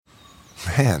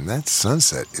Man, that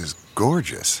sunset is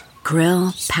gorgeous.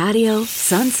 Grill, patio,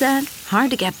 sunset.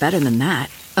 Hard to get better than that.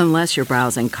 Unless you're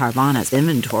browsing Carvana's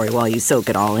inventory while you soak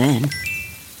it all in.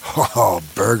 Oh,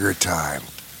 burger time.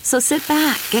 So sit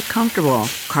back, get comfortable.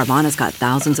 Carvana's got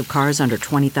thousands of cars under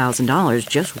 $20,000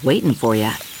 just waiting for you.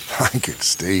 I could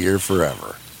stay here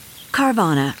forever.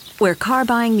 Carvana, where car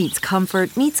buying meets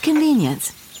comfort meets convenience.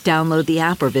 Download the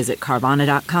app or visit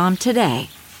Carvana.com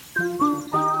today.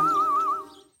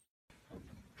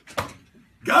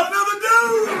 Got another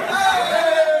dude!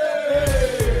 Hey!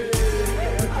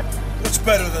 What's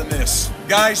better than this?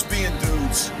 Guys being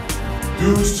dudes.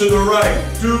 Dudes to the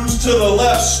right, dudes to the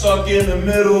left, stuck in the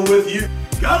middle with you.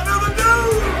 Got another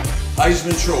dude!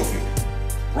 Heisman Trophy,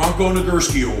 Bronco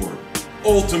Nagurski Award,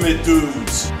 Ultimate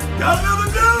Dudes. Got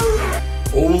another dude!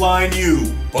 O-line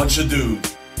U, bunch of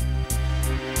dudes.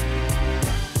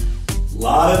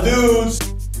 Lot of dudes.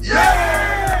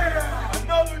 Yeah!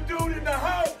 Another dude in the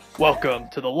house! Welcome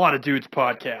to the Lot of Dudes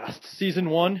podcast, Season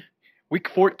 1, Week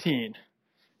 14.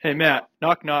 Hey, Matt,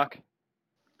 knock, knock.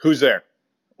 Who's there?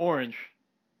 Orange.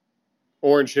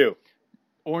 Orange who?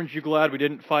 Orange, you glad we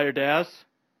didn't fire Daz?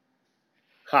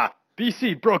 Ha.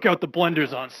 BC broke out the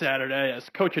blenders on Saturday as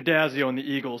Coach Adazio and the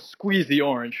Eagles squeezed the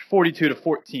Orange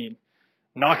 42-14,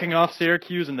 knocking off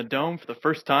Syracuse in the Dome for the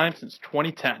first time since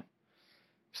 2010.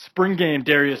 Spring game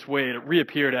Darius Wade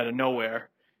reappeared out of nowhere.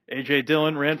 A.J.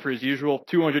 Dillon ran for his usual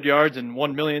 200 yards and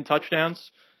 1 million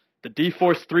touchdowns. The D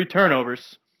forced 3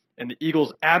 turnovers, and the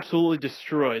Eagles absolutely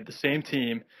destroyed the same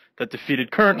team that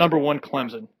defeated current number 1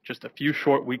 Clemson just a few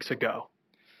short weeks ago.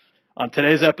 On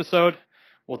today's episode,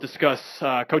 we'll discuss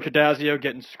Coach Adazio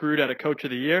getting screwed out of Coach of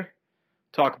the Year,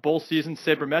 talk bowl season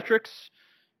sabermetrics,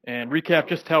 and recap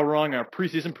just how wrong our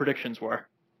preseason predictions were.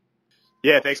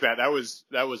 Yeah, thanks, Matt. That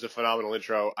was a phenomenal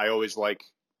intro. I always like,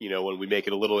 when we make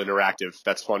it a little interactive.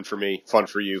 That's fun for me, fun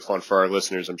for you, fun for our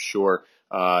listeners, I'm sure.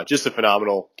 Just a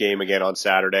phenomenal game again on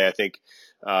Saturday. I think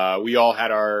we all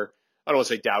had our, I don't want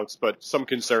to say doubts, but some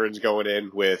concerns going in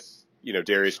with,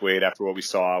 Darius Wade after what we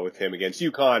saw with him against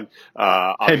UConn.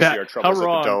 Obviously, hey, Matt, our troubles how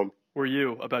wrong at the Dome. Were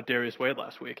you about Darius Wade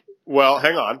last week? Well,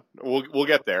 hang on. We'll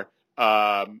get there.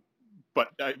 But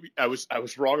I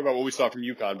was wrong about what we saw from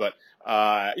UConn. But,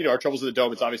 our troubles at the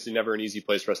Dome, it's obviously never an easy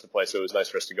place for us to play. So it was nice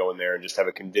for us to go in there and just have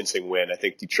a convincing win. I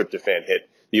think the tryptophan hit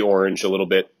the Orange a little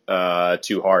bit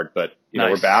too hard. But, nice.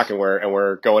 We're back and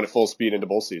we're going at full speed into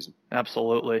bowl season.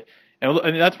 Absolutely.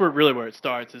 And that's where it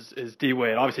starts is D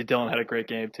Wade. Obviously, Dillon had a great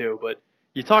game too. But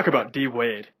you talk about D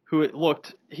Wade, who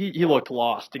he looked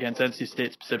lost against NC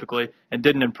State specifically and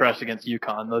didn't impress against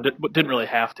UConn, though didn't really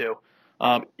have to.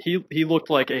 He looked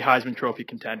like a Heisman Trophy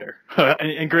contender.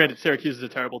 and granted, Syracuse is a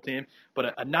terrible team,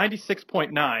 but a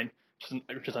 96.9,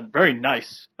 which is a very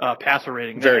nice passer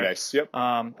rating. Very nice. Yep.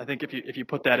 I think if you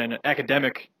put that in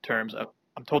academic terms,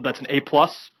 I'm told that's an A+.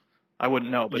 I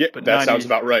wouldn't know, but that 90, sounds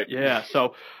about right. Yeah.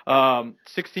 So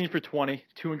 16 for 20,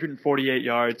 248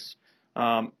 yards.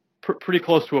 Pretty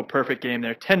close to a perfect game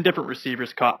there. 10 different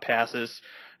receivers caught passes.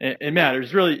 And Matt, it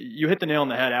was really, you hit the nail on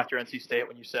the head after NC State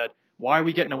when you said, why are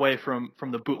we getting away from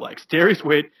the bootlegs? Darius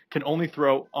Wade can only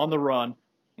throw on the run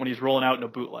when he's rolling out in a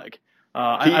bootleg.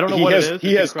 I don't know what it is.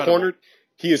 He has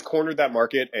cornered that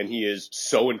market, and he is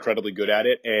so incredibly good at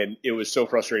it. And it was so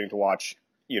frustrating to watch,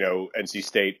 NC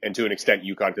State and to an extent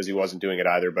UConn because he wasn't doing it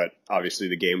either. But obviously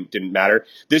the game didn't matter.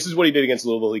 This is what he did against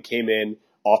Louisville. He came in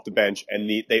off the bench, and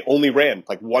they only ran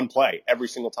like one play every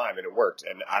single time, and it worked.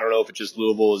 And I don't know if it's just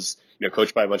Louisville is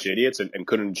coached by a bunch of idiots and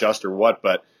couldn't adjust or what,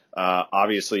 but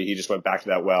obviously he just went back to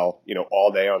that well,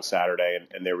 all day on Saturday,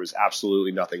 and there was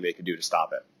absolutely nothing they could do to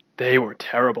stop it. They were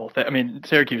terrible.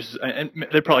 Syracuse, and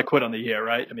they probably quit on the year,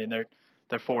 right? I mean, they're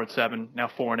 4-7 now,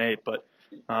 4-8, but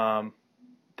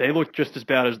they looked just as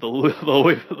bad as the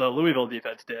Louisville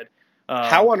defense did.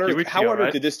 How on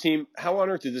earth did this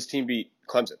team beat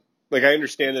Clemson? Like, I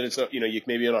understand that it's you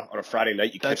maybe on a Friday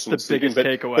night you catch someone sleeping, but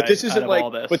this isn't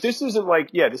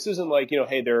like,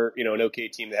 hey, they're an okay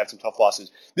team. They have some tough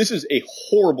losses. This is a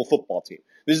horrible football team.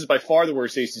 This is by far the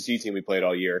worst ACC team we played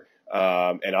all year.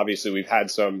 And obviously we've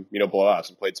had some blowouts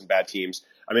and played some bad teams.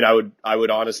 I mean, I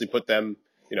would honestly put them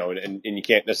and you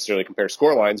can't necessarily compare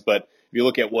score lines, but if you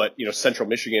look at what Central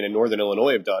Michigan and Northern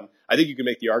Illinois have done, I think you can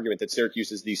make the argument that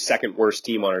Syracuse is the second worst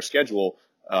team on our schedule.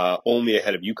 Only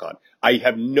ahead of UConn. I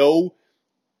have no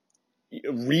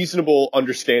reasonable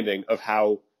understanding of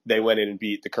how they went in and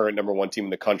beat the current number 1 team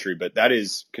in the country, but that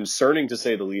is concerning to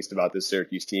say the least about this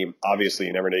Syracuse team. Obviously,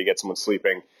 you never know, you get someone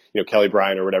sleeping. Kelly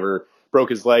Bryant or whatever broke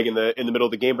his leg in the middle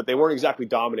of the game, but they weren't exactly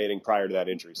dominating prior to that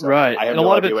injury. So right. I have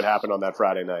no idea what happened on that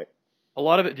Friday night. A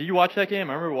lot of it. Did you watch that game?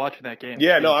 I remember watching that game.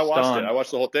 Yeah, no, I watched stunned. it. I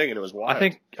watched the whole thing, and it was wild. I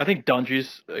think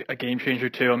Dungy's a game changer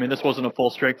too. I mean, this wasn't a full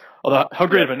streak. Although, how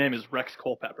great of a name is Rex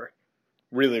Culpepper?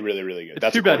 Really, really, really good.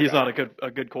 It's too bad he's not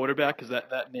a good quarterback, because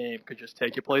that name could just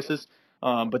take you places.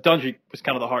 But Dungy was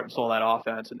kind of the heart and soul of that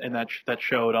offense, and that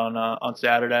showed on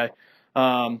Saturday.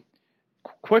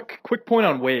 Quick point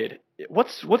on Wade.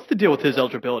 What's the deal with his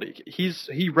eligibility? He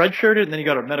redshirted and then he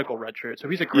got a medical redshirt, so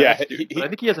he's a grad student. But I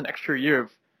think he has an extra year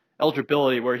of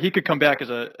eligibility where he could come back as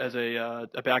a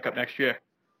backup next year.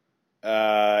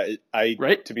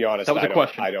 Right? To be honest, that was a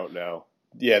question. I don't know.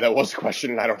 Yeah, that was a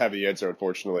question, and I don't have the answer,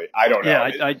 unfortunately. I don't know.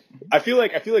 Yeah, I feel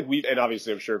like we, and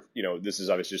obviously I'm sure, this is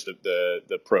obviously just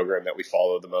the program that we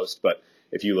follow the most, but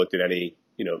if you looked at any,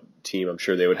 team, I'm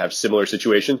sure they would have similar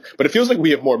situations. But it feels like we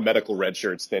have more medical red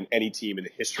shirts than any team in the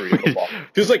history of football.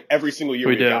 It feels like every single year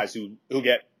we have guys who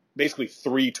get basically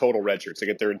 3 total red shirts. They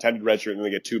get their intended red shirt and then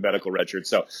they get 2 medical red shirts.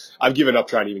 So I've given up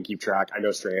trying to even keep track. I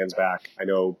know Strahan's back. I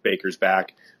know Baker's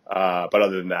back. But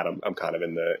other than that, I'm kind of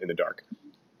in the dark.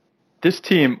 This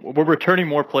team, we're returning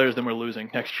more players than we're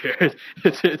losing next year.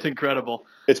 It's incredible.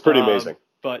 It's pretty amazing.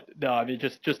 But no, I mean,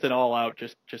 just an all-out,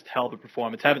 just hell of a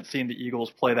performance. Haven't seen the Eagles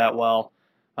play that well.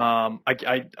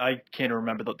 I can't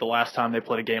remember the last time they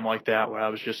played a game like that where I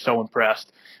was just so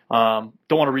impressed. Don't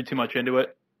want to read too much into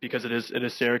it because it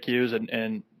is Syracuse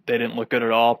and they didn't look good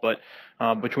at all. But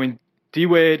between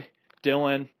D-Wade,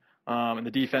 Dylan, and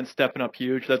the defense stepping up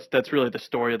huge, that's really the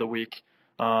story of the week.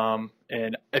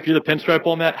 And if you're the Pinstripe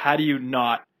Bowl, Matt, how do you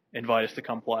not invite us to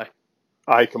come play?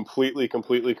 I completely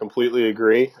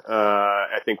agree.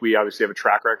 I think we obviously have a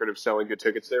track record of selling good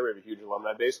tickets there. We have a huge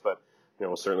alumni base, but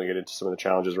we'll certainly get into some of the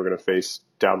challenges we're going to face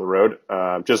down the road.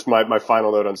 Just my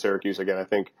final note on Syracuse. Again, I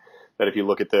think that if you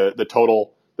look at the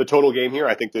total game here,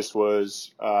 I think this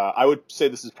was, I would say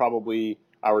this is probably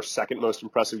our second most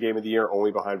impressive game of the year,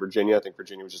 only behind Virginia. I think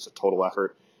Virginia was just a total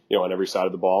effort, on every side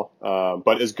of the ball.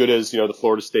 But as good as, the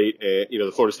Florida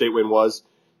State win was,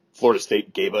 Florida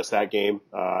State gave us that game.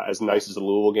 As nice as the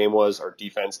Louisville game was, our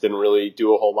defense didn't really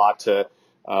do a whole lot to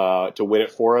win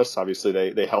it for us. Obviously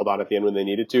they held on at the end when they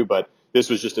needed to, but this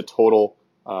was just a total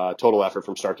effort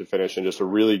from start to finish and just a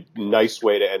really nice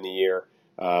way to end the year,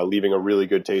 leaving a really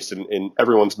good taste in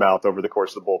everyone's mouth over the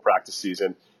course of the bowl practice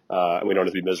season. And we don't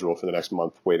have to be miserable for the next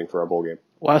month waiting for our bowl game.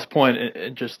 Last point,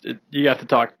 you have to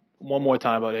talk one more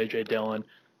time about A.J. Dillon.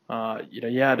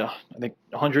 He had, I think,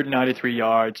 193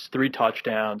 yards, 3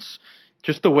 touchdowns.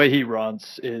 Just the way he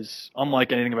runs is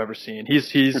unlike anything I've ever seen.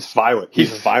 It's violent.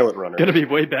 He's a violent runner. Going to be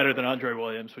way better than Andre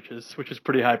Williams, which is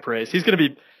pretty high praise.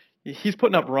 He's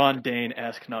putting up Ron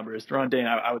Dayne-esque numbers. Ron Dayne,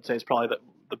 I would say, is probably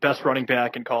the best running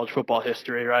back in college football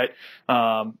history, right?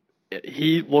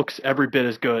 He looks every bit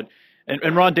as good.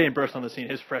 And Ron Dayne burst on the scene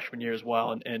his freshman year as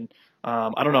well. And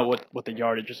I don't know what the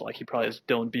yardage is like. He probably has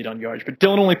Dylan beat on yardage, but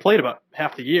Dylan only played about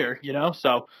half the year,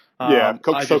 So yeah.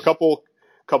 So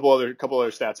couple other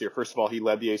stats here. First of all, he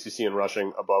led the ACC in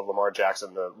rushing above Lamar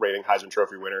Jackson, the reigning Heisman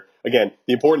Trophy winner. Again,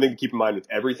 the important thing to keep in mind with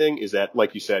everything is that,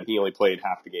 like you said, he only played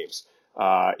half the games.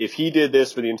 If he did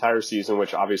this for the entire season,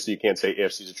 which obviously you can't say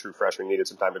if he's a true freshman, he needed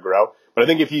some time to grow. But I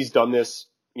think if he's done this,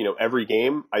 every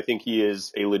game, I think he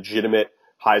is a legitimate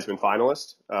Heisman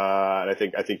finalist. And I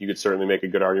think you could certainly make a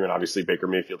good argument. Obviously, Baker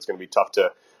Mayfield's going to be tough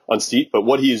to unseat, but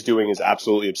what he is doing is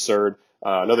absolutely absurd.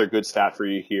 Another good stat for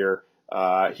you here.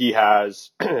 He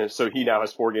now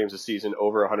has 4 games this season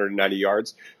over 190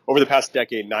 yards. Over the past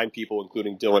decade, 9 people,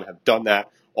 including Dylan, have done that.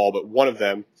 All but one of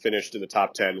them finished in the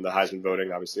top 10 in the Heisman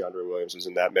voting. Obviously, Andre Williams was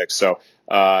in that mix. So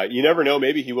you never know.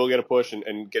 Maybe he will get a push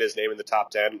and get his name in the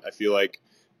top 10. I feel like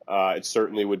it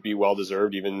certainly would be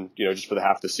well-deserved, even just for the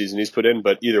half the season he's put in.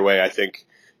 But either way, I think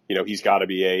he's got to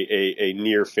be a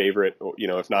near favorite,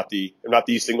 if not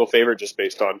the single favorite, just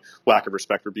based on lack of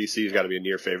respect for BC. He's got to be a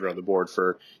near favorite on the board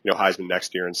for Heisman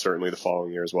next year and certainly the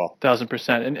following year as well.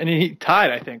 1,000%. And he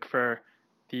tied, I think, for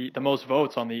the most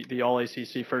votes on the All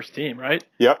ACC first team, right?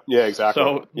 Yep. Yeah, exactly.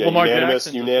 So yeah, Lamar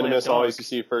unanimous All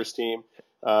ACC first team.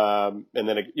 And then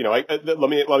let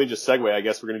me just segue. I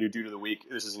guess we're going to do Dude of the Week.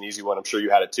 This is an easy one. I'm sure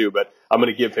you had it too, but I'm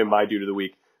going to give him my Dude of the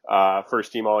Week.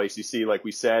 First team All ACC, like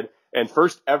we said, and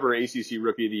first ever ACC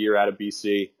Rookie of the Year out of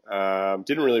BC.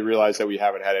 Didn't really realize that we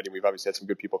haven't had any. We've obviously had some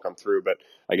good people come through, but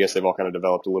I guess they've all kind of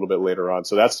developed a little bit later on.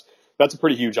 So that's a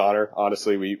pretty huge honor.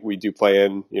 Honestly, we do play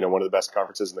in one of the best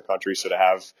conferences in the country, so to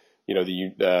have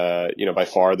by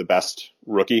far the best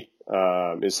rookie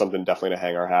is something definitely to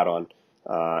hang our hat on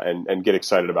and get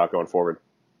excited about going forward.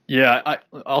 Yeah,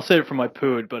 I'll save it for my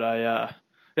pood, but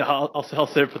I'll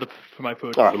save it for my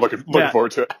pood. All right, I'm looking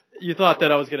forward to it. You thought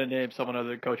that I was going to name someone other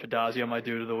than Coach Adazio my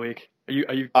dude of the week. Are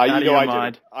you out of your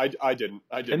mind? I didn't.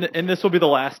 And this will be the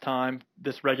last time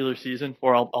this regular season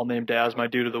where I'll name Daz my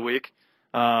dude of the week.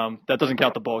 That doesn't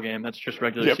count the bowl game. That's just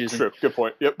regular season. True. Good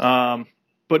point. Yep.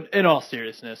 But in all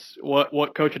seriousness,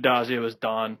 what Coach Adazio has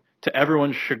done, to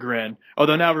everyone's chagrin,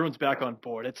 although now everyone's back on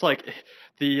board. It's like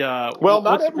the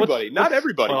not everybody.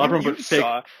 Well, everyone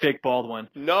but fake Baldwin.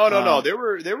 No. There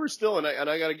were still, and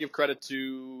I got to give credit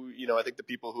to I think the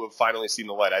people who have finally seen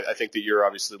the light. I think that you're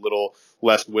obviously a little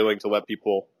less willing to let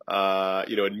people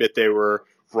admit they were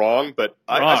wrong, but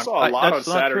I saw a lot on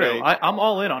Saturday. I'm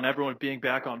all in on everyone being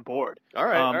back on board. All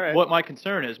right. What my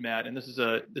concern is, Matt, and this is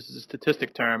a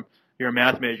statistic term. You're a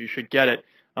math major, you should get it.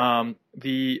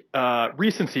 The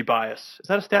recency bias. Is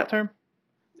that a stat term?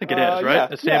 I think it is, right? Yeah.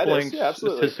 A sampling,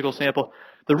 statistical sample.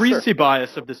 The recency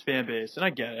bias of this fan base, and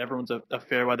I get it, everyone's a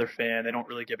fair weather fan. They don't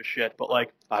really give a shit, but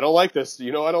like, I don't like this.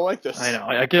 I don't like this. I know.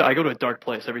 I go to a dark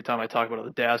place every time I talk about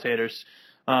the Daz haters.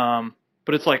 But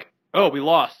it's like, oh, we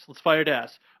lost. Let's fire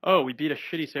Daz. Oh, we beat a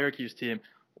shitty Syracuse team.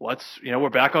 We're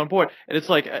back on board. And it's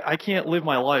like, I can't live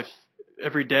my life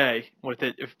every day with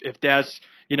it. If Daz,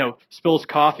 spills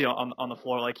coffee on the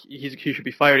floor, like he should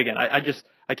be fired again.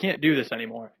 I can't do this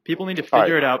anymore. People need to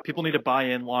figure it out. People need to buy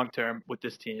in long term with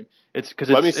this team. It's because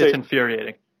it's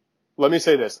infuriating. Let me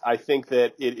say this. I think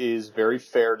that it is very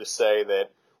fair to say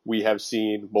that we have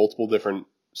seen multiple different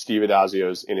Steve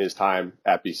Adazios in his time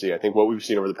at BC. I think what we've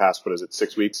seen over the past,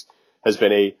 6 weeks, has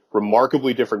been a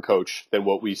remarkably different coach than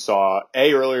what we saw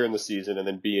earlier in the season and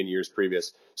then B in years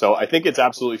previous. So I think it's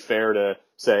absolutely fair to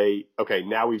say, okay,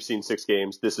 now we've seen 6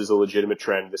 games. This is a legitimate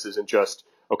trend. This isn't just,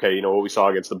 okay, what we saw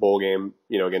against the bowl game,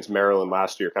 against Maryland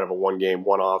last year, kind of a 1-game,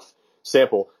 one-off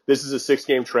sample. This is a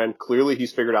 6-game trend. Clearly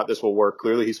he's figured out this will work.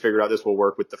 Clearly he's figured out this will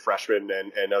work with the freshmen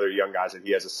and other young guys that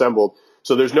he has assembled.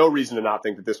 So there's no reason to not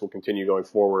think that this will continue going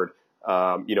forward.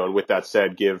 And with that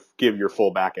said, give your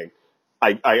full backing.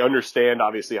 I understand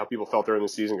obviously how people felt during the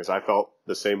season because I felt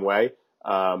the same way.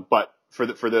 But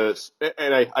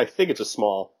I think it's a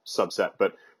small subset,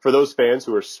 but for those fans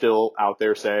who are still out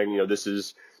there saying,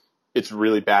 it's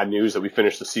really bad news that we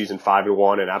finished the season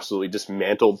 5-1 and absolutely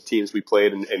dismantled teams we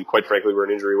played. And quite frankly, we're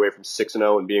an injury away from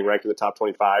 6-0 and being ranked in the top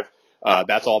 25.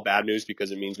 That's all bad news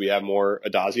because it means we have more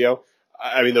Adazio.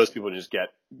 I mean, those people just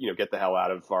get the hell out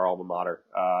of our alma mater.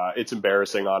 It's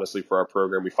embarrassing, honestly, for our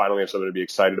program. We finally have something to be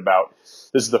excited about.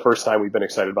 This is the first time we've been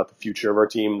excited about the future of our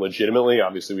team legitimately.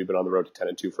 Obviously, we've been on the road to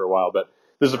 10-2 for a while, but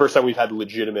this is the first time we've had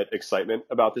legitimate excitement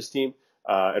about this team.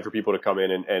 And for people to come in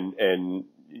and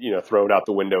throw it out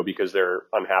the window because they're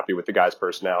unhappy with the guy's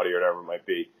personality or whatever it might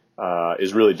be,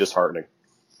 is really disheartening.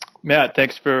 Matt,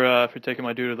 thanks for taking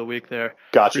my dude of the week there.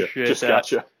 Gotcha. Appreciate that.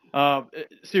 Gotcha.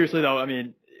 Seriously though, I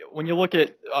mean, when you look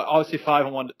at obviously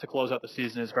 5-1 to close out the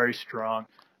season is very strong.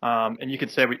 And you could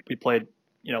say we played,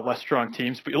 less strong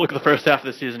teams, but you look at the first half of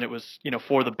the season, it was,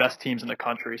 4 of the best teams in the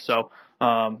country. So,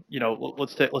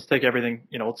 let's take everything,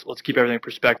 let's keep everything in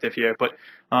perspective here. But,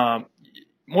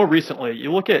 more recently,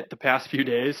 you look at the past few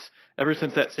days, ever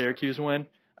since that Syracuse win,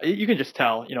 you can just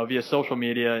tell, via social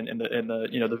media and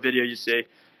the video you see,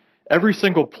 every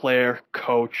single player,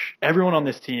 coach, everyone on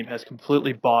this team has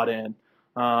completely bought in.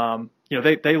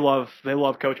 They love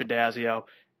Coach Adazio.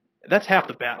 That's half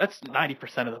the battle. That's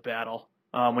 90% of the battle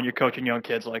when you're coaching young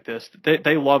kids like this.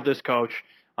 They love this coach.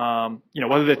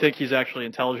 Whether they think he's actually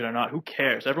intelligent or not, who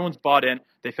cares? Everyone's bought in.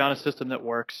 They found a system that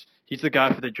works. He's the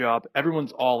guy for the job.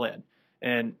 Everyone's all in.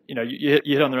 And, you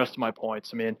hit on the rest of my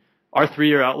points. I mean, our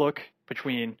 3-year outlook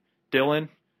between Dillon,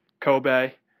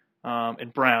 Kobe,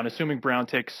 and Brown, assuming Brown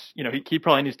takes, he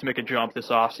probably needs to make a jump this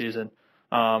offseason.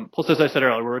 Plus, as I said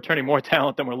earlier, we're returning more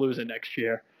talent than we're losing next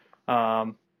year.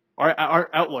 Our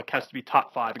outlook has to be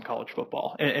top 5 in college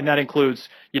football, and that includes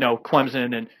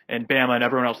Clemson and Bama and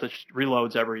everyone else that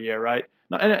reloads every year, right?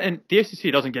 And the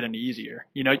ACC doesn't get any easier,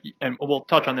 and we'll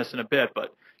touch on this in a bit,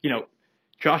 but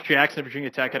Josh Jackson at Virginia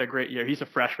Tech had a great year. He's a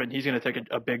freshman. He's going to take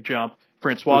a big jump.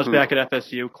 Francois back at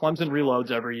FSU. Clemson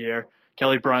reloads every year.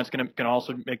 Kelly Bryant's going to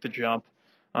also make the jump.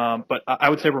 But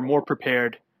I would say we're more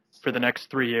prepared for the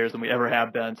next 3 years than we ever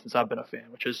have been since I've been a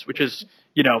fan, which is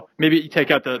maybe you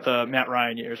take out the Matt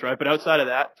Ryan years, right? But outside of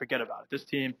that, forget about it. This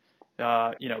team,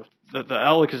 the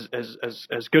outlook is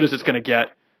as good as it's going to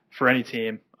get for any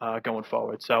team going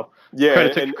forward. So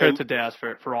credit to Daz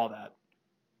for all that.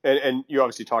 And you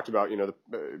obviously talked about,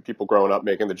 the people growing up,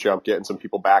 making the jump, getting some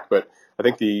people back. But I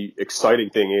think the exciting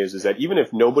thing is that even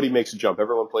if nobody makes a jump,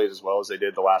 everyone plays as well as they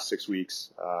did the last 6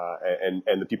 weeks. And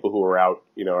the people who are out,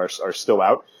 are still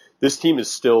out. This team is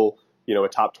still, a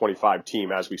top 25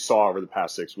 team as we saw over the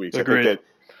past 6 weeks. Agreed. I think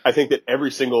I think that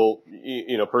every single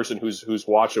person who's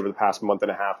watched over the past month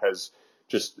and a half has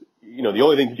just the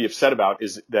only thing to be upset about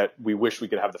is that we wish we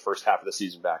could have the first half of the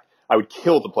season back. I would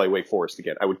kill to play Wake Forest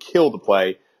again. I would kill to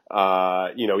play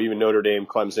even Notre Dame,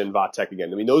 Clemson, Vatech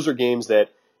again. I mean, those are games that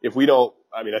if we don't,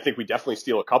 I think we definitely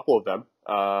steal a couple of them,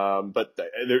 but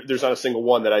there's not a single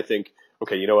one that I think,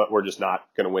 okay, you know what, we're just not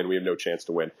going to win. We have no chance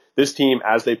to win. This team,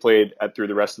 as they played through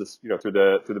the rest of this, through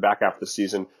the back half of the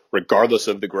season, regardless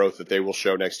of the growth that they will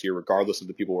show next year, regardless of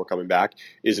the people who are coming back,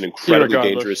 is an incredibly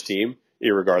dangerous team.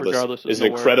 Irregardless is an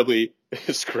incredibly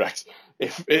is correct.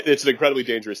 It's an incredibly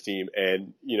dangerous team,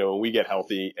 and when we get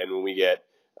healthy and when we get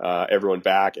everyone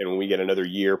back, and when we get another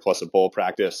year plus a bowl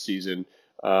practice season,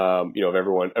 of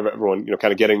everyone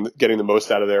kind of getting the most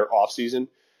out of their off season.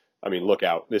 I mean, look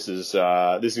out. This is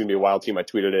going to be a wild team. I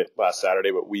tweeted it last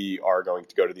Saturday, but we are going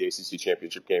to go to the ACC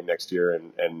championship game next year,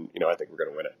 and I think we're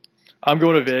going to win it. I'm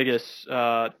going to Vegas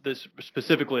this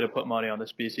specifically to put money on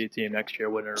this BC team next year.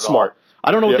 Winner smart.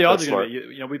 I don't know what the odds are going to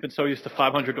be. We've been so used to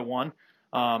 500 to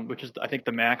 1, which is I think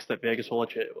the max that Vegas will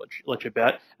let you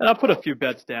bet. And I put a few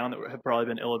bets down that have probably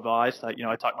been ill advised.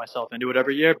 I talk myself into it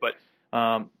every year, but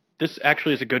this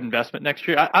actually is a good investment next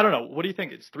year. I don't know. What do you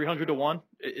think? It's 300 to 1.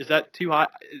 Is that too high?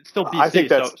 It's still BC, I think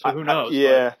that's, so who knows?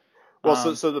 Yeah. Well,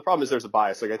 so the problem is there's a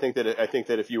bias. Like I think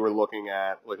that if you were looking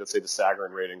at, like, let's say the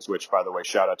Sagarin ratings, which by the way,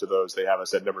 shout out to those, they have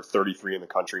us at number 33 in the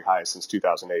country, highest since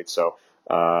 2008. So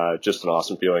just an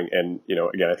awesome feeling. And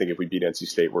again, I think if we beat NC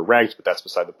State, we're ranked, but that's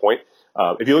beside the point.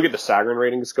 If you look at the Sagarin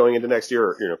ratings going into next year,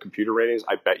 or computer ratings,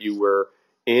 I bet you we're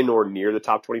in or near the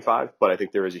top 25. But I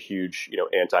think there is a huge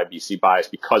anti-BC bias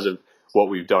because of what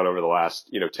we've done over the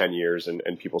last 10 years, and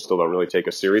people still don't really take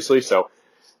us seriously. So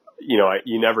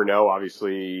you never know.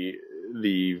 Obviously,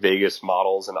 the Vegas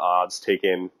models and odds take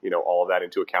in, all of that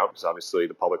into account, because obviously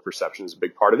the public perception is a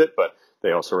big part of it, but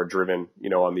they also are driven,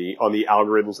 on the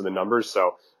algorithms and the numbers.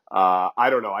 So, I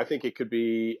don't know. I think it could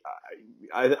be,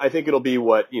 I think it'll be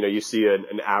what, you see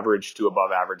an average to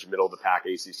above average middle of the pack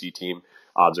ACC team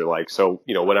odds are like. So,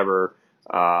 whatever,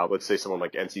 let's say someone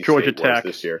like NC State was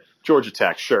this year, Georgia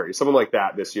Tech, sure. Someone like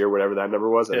that this year, whatever that number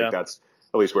was, I think that's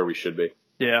at least where we should be.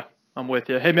 Yeah. I'm with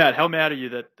you. Hey, Matt, how mad are you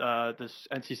that this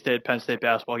NC State-Penn State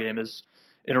basketball game is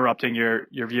interrupting your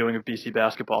viewing of BC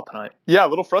basketball tonight? Yeah, a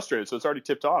little frustrated. So it's already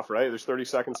tipped off, right? There's 30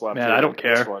 seconds left. Man, I don't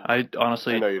care. I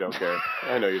honestly... I know you don't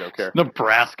care.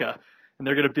 Nebraska. And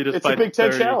they're going to beat us by 30. It's a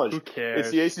Big Ten challenge. Who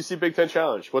cares? It's the ACC Big Ten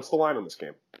challenge. What's the line on this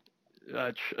game?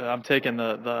 I'm taking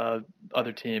the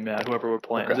other team, whoever we're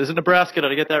playing. Okay. Is it Nebraska?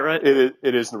 Did I get that right? It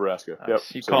is Nebraska. Yep.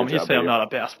 You call me. You say I'm not a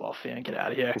basketball fan. Get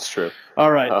out of here. It's true.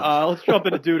 All right. Let's jump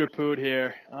into Dude or Pood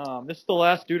here. This is the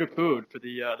last Dude or Pood for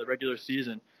the regular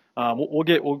season.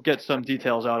 We'll get some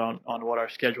details out on what our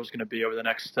schedule is going to be over the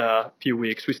next few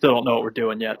weeks. We still don't know what we're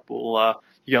doing yet. You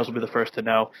guys will be the first to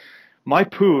know. My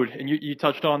Pood, and you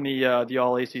touched on the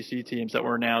All ACC teams that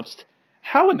were announced.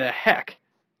 How in the heck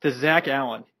does Zach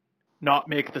Allen not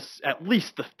make at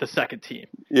least the second team?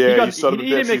 Yeah, he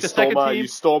didn't make the second team. You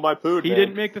stole my Pood. He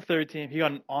didn't make the third team. He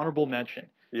got an honorable mention.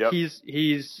 Yep.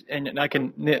 He's and I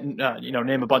can name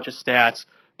a bunch of stats,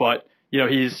 but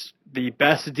he's the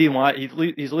best D line.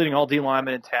 He's leading all D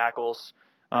linemen in tackles.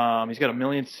 He's got 1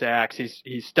 million sacks.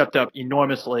 He's stepped up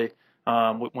enormously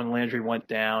when Landry went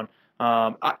down.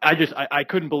 I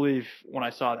couldn't believe when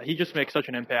I saw that. He just makes such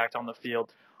an impact on the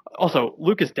field. Also,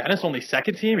 Lucas Dennis, only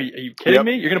second team? Are you kidding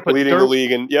me? You're going to put leading the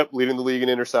league in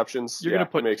interceptions. You're going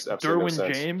to put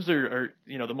Derwin James or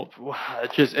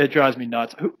it drives me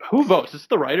nuts. Who votes? Is it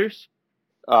the writers?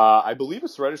 I believe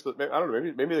it's the writers, but I don't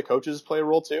know. Maybe the coaches play a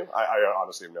role too. I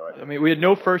honestly have no idea. I mean, we had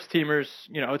no first teamers,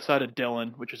 outside of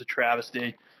Dylan, which is a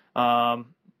travesty.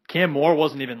 Cam Moore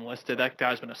wasn't even listed. That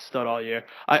guy's been a stud all year.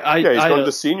 He's going to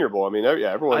the Senior Bowl. I mean,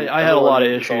 everyone. I had a lot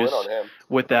of issues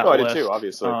with that list. I did too,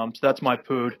 obviously. So that's my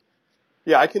Pood.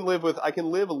 Yeah, I can live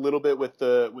a little bit with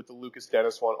the Lucas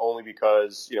Dennis one, only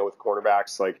because with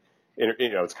cornerbacks, like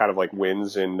it's kind of like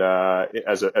wins and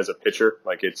as a pitcher,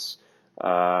 like it's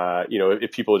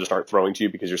if people just aren't throwing to you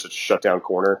because you're such a shutdown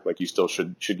corner, like you still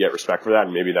should get respect for that,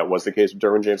 and maybe that was the case with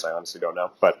Derwin James. I honestly don't know,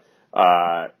 but.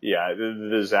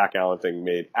 The Zach Allen thing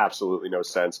made absolutely no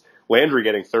sense. Landry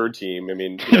getting third team. I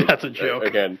mean, that's a joke.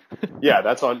 Again, yeah,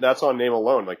 that's on name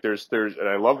alone. Like there's, and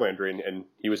I love Landry, and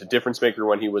he was a difference maker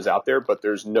when he was out there. But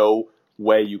there's no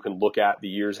way you can look at the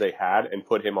years they had and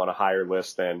put him on a higher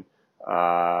list than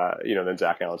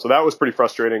Zach Allen. So that was pretty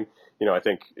frustrating. I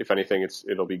think if anything,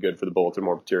 it'll be good for the Bulletin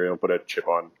board material, put a chip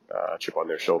on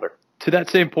their shoulder. To that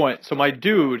same point, so my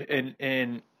dude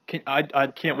and. I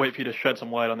can't wait for you to shed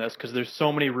some light on this because there's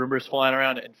so many rumors flying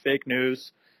around and fake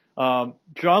news. John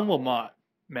Lamont,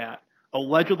 Matt,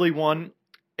 allegedly won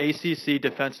ACC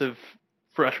Defensive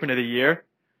Freshman of the Year,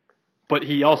 but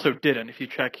he also didn't, if you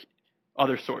check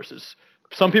other sources.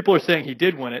 Some people are saying he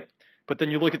did win it, but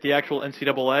then you look at the actual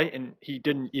NCAA, and he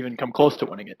didn't even come close to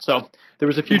winning it. So there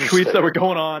was a few tweets that were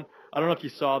going on. I don't know if you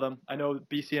saw them. I know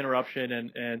BC Interruption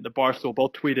and the Barstool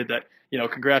both tweeted that,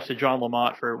 congrats to John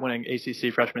Lamont for winning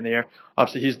ACC Freshman of the Year.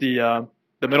 Obviously, he's the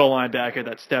middle linebacker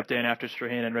that stepped in after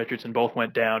Strahan and Richardson both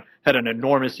went down, had an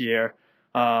enormous year.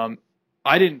 I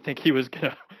didn't think he was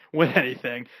going to win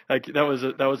anything. Like that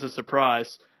was a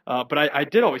surprise. But I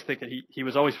did always think that he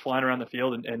was always flying around the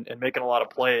field and making a lot of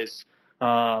plays.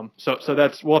 So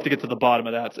that's, we'll have to get to the bottom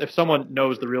of that. If someone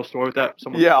knows the real story with that,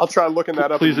 I'll try looking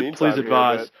that up. Please please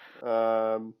advise.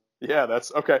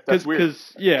 That's okay. That's weird.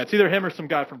 Because it's either him or some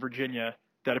guy from Virginia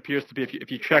that appears to be.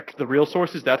 If you check the real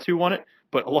sources, that's who won it.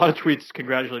 But a lot of tweets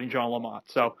congratulating John Lamont.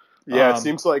 So it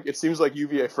seems like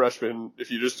UVA freshman. If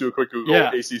you just do a quick Google,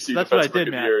 ACC. That's what I did,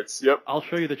 man. Year, I'll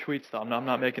show you the tweets though. I'm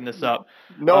not making this up.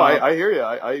 No, I hear you.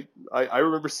 I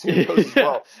remember seeing those as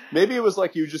well. Maybe it was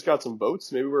like you just got some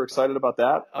votes. Maybe we're excited about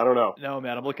that. I don't know. No,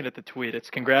 man. I'm looking at the tweet. It's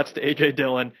congrats to AJ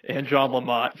Dillon and John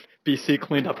Lamont. BC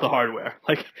cleaned up the hardware.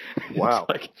 Wow.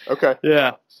 Okay.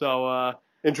 Yeah. So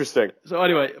interesting. So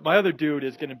anyway, my other dude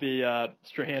is going to be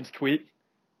Strahan's tweet.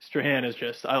 Strahan is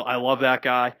just, I love that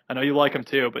guy. I know you like him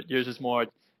too, but yours is more,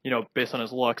 based on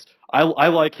his looks. I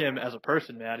like him as a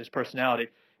person, man, his personality.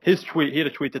 His tweet, he had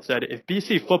a tweet that said, if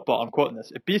BC football, I'm quoting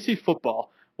this, if BC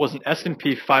football was an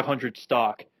S&P 500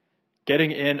 stock,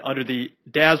 getting in under the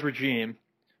Daz regime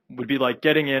would be like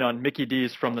getting in on Mickey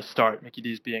D's from the start, Mickey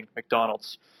D's being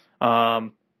McDonald's.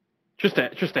 Just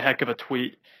a heck of a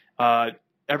tweet.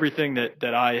 Everything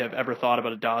that I have ever thought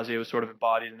about Addazio was sort of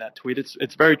embodied in that tweet.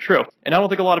 It's very true, and I don't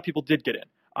think a lot of people did get in.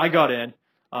 I got in,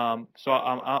 so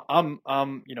I'm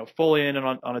fully in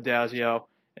on Addazio,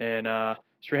 and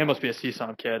Strahan must be a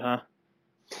CSUN kid, huh?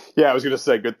 Yeah, I was going to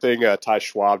say, good thing Ty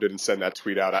Schwab didn't send that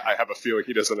tweet out. I have a feeling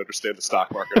he doesn't understand the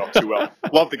stock market all too well.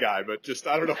 Love the guy, but just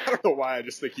I don't know why. I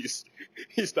just think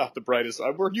he's not the brightest.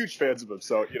 We're huge fans of him,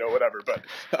 so whatever. But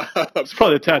it's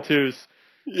probably the tattoos.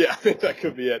 Yeah, I think that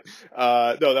could be it.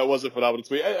 No, that was a phenomenal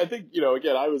tweet. I think,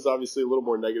 again, I was obviously a little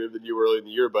more negative than you early in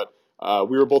the year, but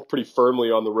we were both pretty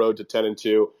firmly on the road to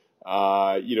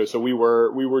 10-2. So we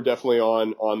were definitely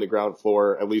on the ground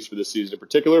floor, at least for this season in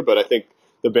particular. But I think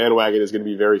the bandwagon is going to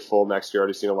be very full next year. I've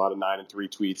already seen a lot of 9-3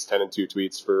 tweets, 10-2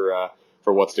 tweets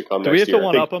for what's to come next year. Do we have to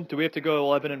one-up them? Do we have to go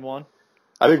 11-1?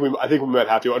 I think we might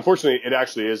have to. Unfortunately, it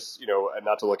actually is, and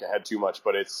not to look ahead too much,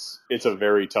 but it's a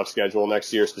very tough schedule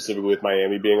next year, specifically with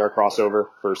Miami being our crossover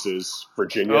versus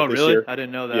Virginia this year. I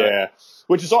didn't know that. Yeah,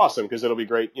 which is awesome because it'll be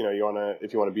great. If you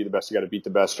want to be the best, you got to beat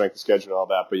the best, strength of schedule and all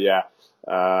that. But yeah,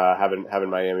 having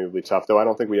Miami will be tough, though. I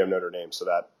don't think we have Notre Dame, so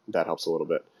that helps a little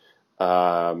bit.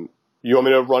 You want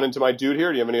me to run into my dude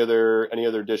here? Do you have any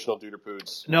other additional dude or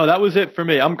poods? No, that was it for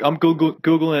me. I'm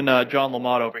googling John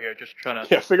Lamont over here, just trying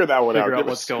to figure that one out. Figure out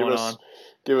what's going on.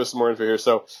 Give us some more info here.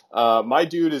 So my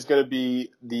dude is going to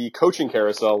be the coaching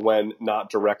carousel when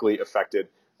not directly affected.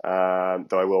 Though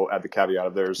I will add the caveat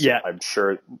of there's, I'm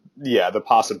sure, the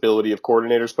possibility of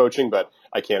coordinators poaching, but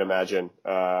I can't imagine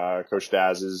Coach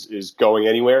Daz is going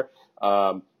anywhere.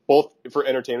 Both for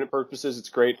entertainment purposes, it's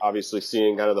great. Obviously,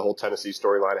 seeing kind of the whole Tennessee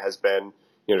storyline has been,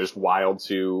 just wild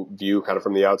to view kind of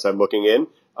from the outside looking in.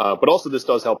 But also this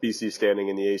does help BC standing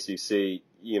in the ACC.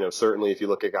 Certainly if you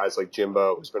look at guys like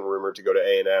Jimbo, who's been rumored to go to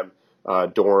A&M,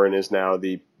 Doran is now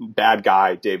the bad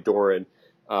guy. Dave Doran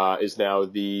is now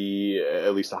at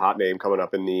least a hot name coming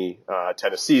up in the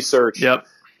Tennessee search. Yep.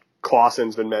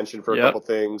 Clausen's been mentioned for a couple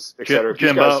things, et cetera.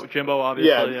 Jimbo,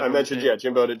 obviously. Yeah, I mentioned,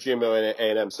 Jimbo and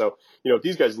A&M. So, if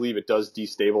these guys leave, it does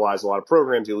destabilize a lot of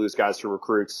programs. You lose guys for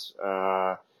recruits.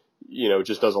 It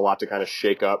just does a lot to kind of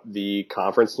shake up the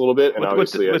conference a little bit. And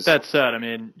with that said, I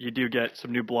mean, you do get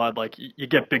some new blood. Like, you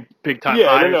get big time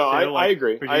hires. I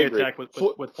agree. Virginia Tech with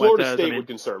Florida State would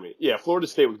concern me. Yeah, Florida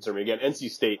State would concern me. Again,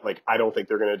 NC State, I don't think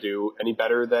they're going to do any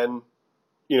better than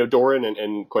Doran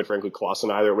and quite frankly, Clausen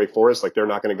either Wake Forest. They're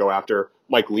not going to go after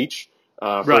Mike Leach,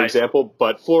 for example.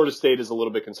 But Florida State is a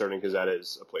little bit concerning because that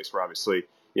is a place where obviously,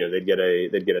 they'd get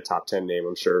a top 10 name,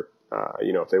 I'm sure,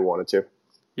 if they wanted to.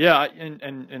 Yeah.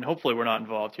 And hopefully we're not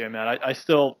involved here, man. I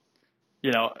still,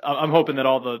 I'm hoping that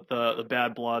all the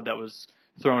bad blood that was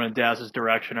thrown in Daz's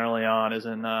direction early on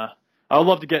isn't, I would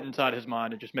love to get inside his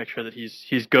mind and just make sure that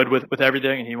he's good with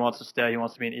everything and he wants to stay. He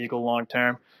wants to be an Eagle long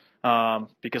term.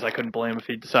 Because I couldn't blame him if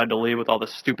he decided to leave with all the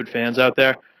stupid fans out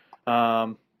there.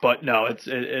 But no,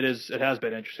 it has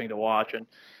been interesting to watch. And,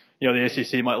 the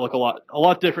ACC might look a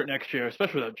lot different next year,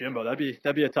 especially without Jimbo.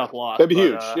 That'd be a tough loss. That'd be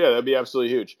huge. Yeah, that'd be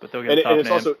absolutely huge. But they'll get a tough and it's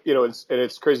name. also, and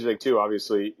it's crazy to think too.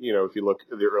 Obviously, if you look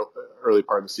at the early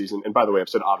part of the season, and by the way, I've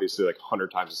said obviously like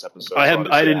 100 times this episode.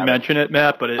 I didn't mention it,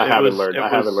 Matt, but I haven't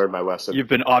learned my lesson. You've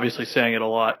been obviously saying it a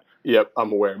lot. Yep,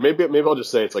 I'm aware. Maybe I'll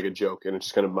just say it's like a joke, and it's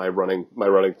just kind of my running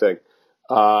thing.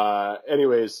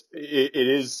 Anyways, it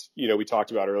is. We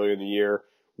talked about earlier in the year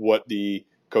what the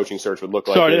coaching search would look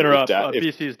like. Sorry to interrupt.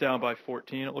 BC is down by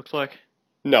 14. It looks like.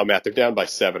 No, Matt, they're down by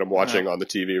 7. I'm watching on the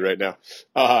TV right now.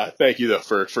 Thank you though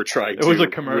for trying. It was a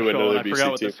commercial, and I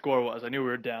forgot what the score was. I knew we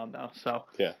were down though. So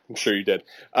yeah, I'm sure you did.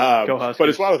 Go Huskies. But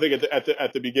it's wild to think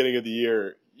at the beginning of the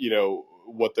year,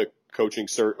 what the coaching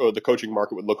the coaching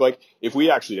market would look like if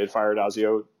we actually did fire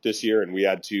Dazio this year and we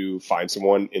had to find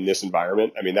someone in this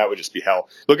environment. I mean, that would just be hell.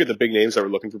 Look at the big names that were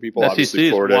looking for people. SEC obviously,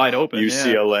 Florida, is wide open,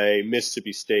 UCLA,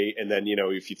 Mississippi State, and then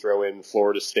if you throw in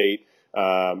Florida State,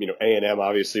 A&M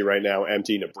obviously right now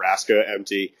empty, Nebraska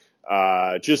empty.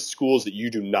 Just schools that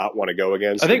you do not want to go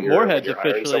against. I think Moorhead's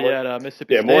officially at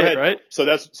Mississippi State, Moorhead, right? So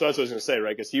that's what I was going to say,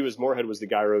 right? Because Moorhead was the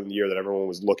guy earlier in the year that everyone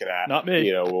was looking at. Not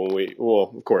me.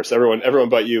 Of course, everyone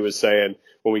but you was saying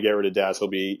when we get rid of Daz, he'll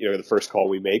be the first call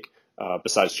we make,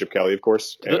 besides Chip Kelly, of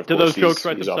course. And of course, those jokes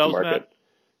write themselves, Matt?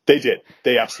 They did.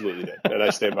 They absolutely did, and I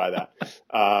stand by that.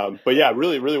 But yeah,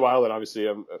 really, really wild, and obviously,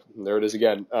 there it is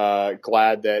again.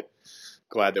 Glad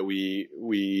that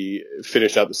we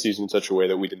finished out the season in such a way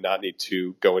that we did not need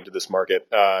to go into this market.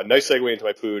 Nice segue into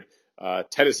my food.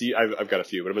 Tennessee, I've got a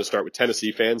few, but I'm going to start with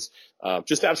Tennessee fans.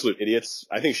 Just absolute idiots.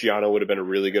 I think Schiano would have been a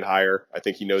really good hire. I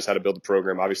think he knows how to build a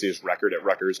program. Obviously, his record at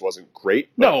Rutgers wasn't great.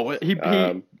 No,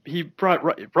 he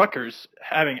brought Rutgers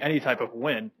having any type of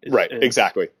win.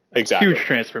 Exactly. Huge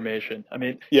transformation. I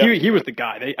mean, he was the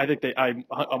guy.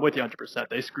 I'm with you 100%.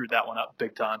 They screwed that one up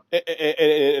big time.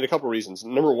 And a couple of reasons.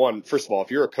 Number one, first of all, if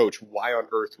you're a coach, why on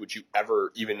earth would you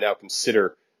ever even now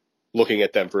consider looking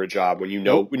at them for a job when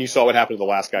you saw what happened to the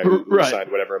last guy who signed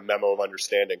a memo of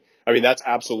understanding? I mean, that's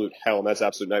absolute hell and that's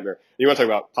absolute nightmare. You want to talk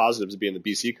about positives of being the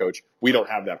BC coach? We don't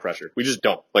have that pressure. We just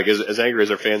don't. Like as angry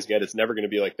as our fans get, it's never going to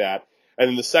be like that. And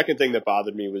then the second thing that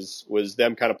bothered me was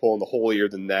them kind of pulling the holier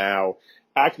than thou,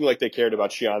 acting like they cared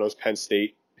about Schiano's Penn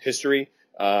State history.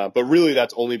 But really,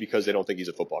 that's only because they don't think he's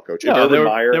a football coach. No, they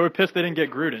were pissed they didn't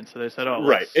get Gruden, so they said, "Oh,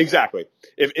 right, exactly."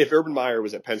 If Urban Meyer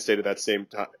was at Penn State at that same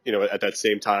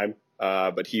time,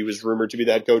 but he was rumored to be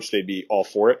the head coach, they'd be all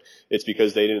for it. It's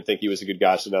because they didn't think he was a good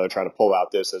guy, so now they're trying to pull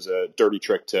out this as a dirty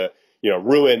trick to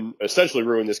essentially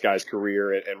ruin this guy's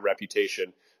career and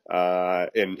reputation.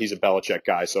 And he's a Belichick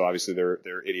guy, so obviously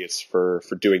they're idiots for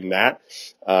doing that.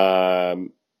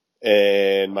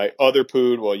 And my other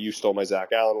pood, well, you stole my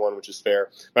Zach Allen one, which is fair.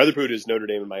 My other pood is Notre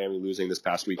Dame and Miami losing this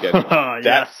past weekend.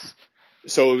 Yes.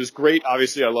 So it was great.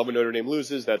 Obviously, I love when Notre Dame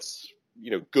loses. That's,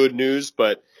 good news,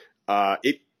 but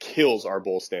it kills our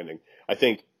bowl standing. I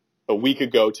think a week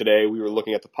ago today, we were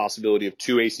looking at the possibility of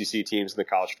 2 ACC teams in the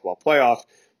college football playoff,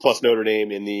 plus Notre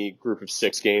Dame in the group of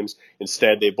 6 games.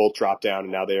 Instead, they both dropped down,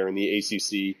 and now they are in the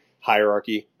ACC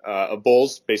hierarchy of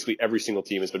bowls. Basically, every single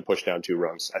team has been pushed down 2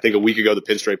 rungs. I think a week ago, the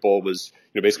Pinstripe Bowl was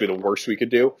basically the worst we could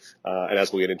do. And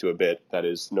as we'll get into a bit, that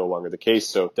is no longer the case.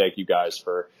 So thank you guys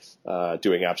for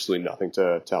doing absolutely nothing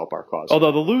to help our cause.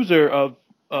 Although the loser of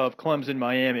Clemson,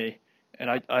 Miami, and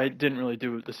I didn't really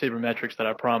do the sabermetrics that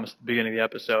I promised at the beginning of the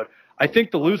episode. I think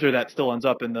the loser that still ends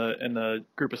up in the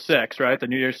group of 6, right? The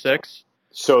New Year's 6.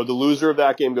 So the loser of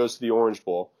that game goes to the Orange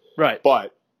Bowl. Right.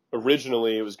 But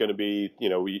originally it was going to be,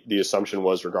 the assumption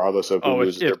was regardless of who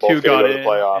loses, they're both going to go to the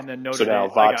playoff. And then so now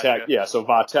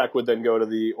Vatech would then go to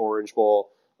the Orange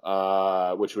Bowl,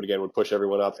 which would push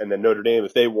everyone up. And then Notre Dame,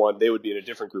 if they won, they would be in a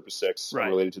different group of 6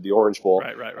 related to the Orange Bowl.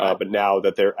 Right. But now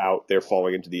that they're out, they're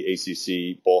falling into the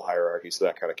ACC bowl hierarchy. So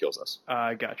that kind of kills us.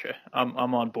 I gotcha. I'm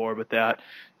on board with that.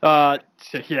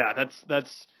 It's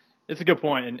a good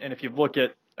point. And if you look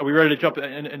at, are we ready to jump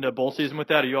into bowl season with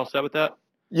that? Are you all set with that?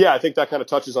 Yeah, I think that kind of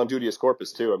touches on Dudius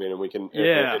Corpus too. I mean, and we can.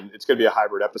 Yeah. And it's going to be a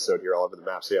hybrid episode here all over the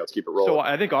map. So yeah, let's keep it rolling. So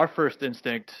I think our first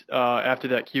instinct after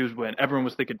that Hughes win, everyone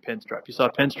was thinking pinstripe. You saw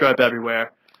pinstripe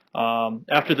everywhere.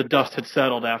 After the dust had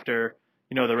settled, after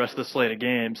the rest of the slate of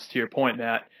games, to your point,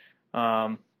 Matt,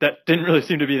 that didn't really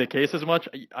seem to be the case as much.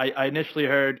 I initially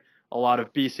heard a lot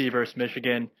of BC versus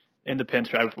Michigan in the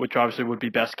pinstripe, which obviously would be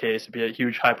best case. It'd be a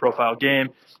huge high-profile game.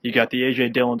 You got the A.J.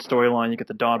 Dillon storyline. You got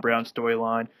the Don Brown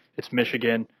storyline. It's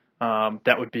Michigan.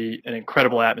 That would be an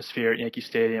incredible atmosphere at Yankee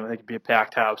Stadium. I think it'd be a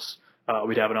packed house.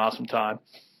 We'd have an awesome time.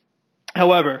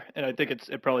 However, and I think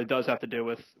it probably does have to do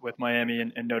with Miami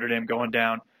and Notre Dame going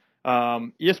down.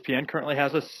 ESPN currently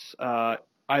has us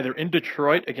either in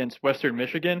Detroit against Western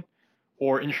Michigan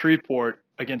or in Shreveport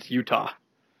against Utah.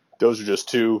 Those are just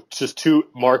two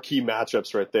marquee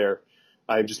matchups right there.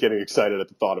 I'm just getting excited at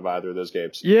the thought of either of those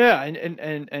games. Yeah,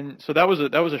 and so that was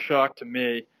a shock to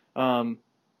me.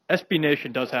 SB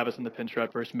Nation does have us in the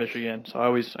pinstripe versus Michigan, so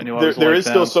I knew I was there like is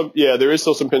them. there is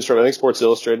still some pinstripe. I think Sports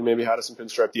Illustrated maybe had us in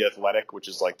pinstripe. The Athletic, which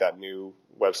is like that new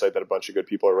website that a bunch of good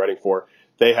people are writing for,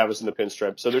 they have us in the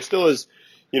pinstripe. So there still is,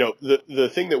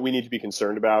 the thing that we need to be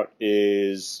concerned about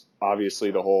is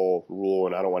obviously the whole rule,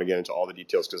 and I don't want to get into all the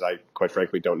details because I quite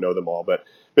frankly don't know them all, but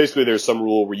basically there's some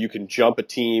rule where you can jump a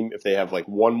team if they have like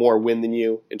one more win than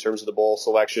you in terms of the bowl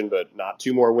selection, but not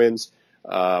two more wins.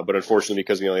 But unfortunately,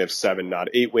 because we only have 7, not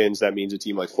 8 wins, that means a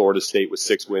team like Florida State with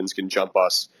 6 wins can jump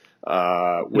us.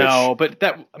 No, but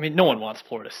no one wants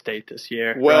Florida State this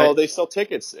year. Well, right? they sell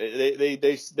tickets.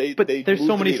 But there's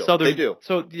so many Southern. They do.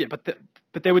 So yeah,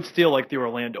 but they would steal like the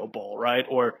Orlando Bowl, right?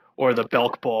 Or the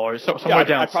Belk Bowl, or somewhere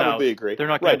down south. I probably agree. They're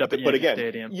not going to end up at Yankee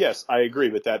Stadium. Yes, I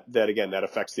agree. But that again, that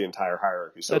affects the entire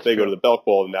hierarchy. So That's if they true. go to the Belk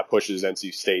Bowl, then that pushes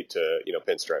NC State to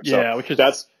pinstripe. Yeah,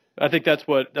 so I think that's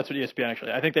what ESPN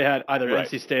actually. I think they had either Right.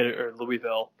 NC State or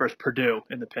Louisville versus Purdue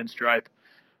in the pinstripe,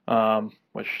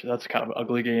 which that's kind of an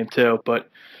ugly game too. But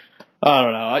I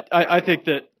don't know. I think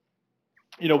that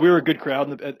we were a good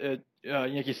crowd at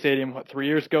Yankee Stadium 3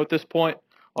 years ago at this point.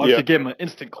 Obviously, gave them an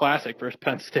instant classic versus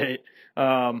Penn State.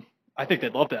 I think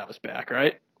they'd love to have us back,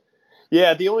 right?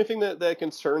 Yeah, the only thing that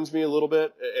concerns me a little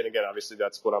bit, and again, obviously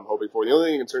that's what I'm hoping for. The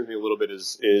only thing that concerns me a little bit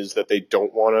is that they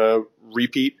don't want to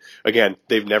repeat. Again,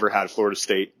 they've never had Florida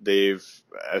State. They've,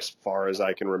 as far as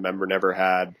I can remember, never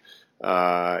had,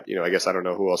 I guess I don't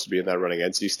know who else would be in that running,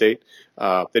 NC State.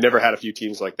 They never had a few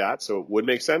teams like that, so it would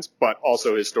make sense. But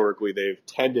also historically, they've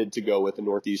tended to go with a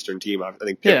Northeastern team. I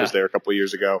think Pitt was there a couple of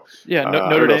years ago. Yeah,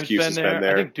 Notre Dame's been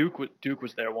there. I think Duke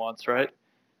was there once, right?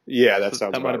 Yeah, that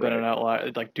sounds that might have been right. An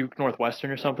outlier, like Duke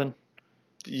Northwestern or something.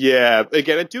 Yeah,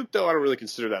 again, at Duke though, I don't really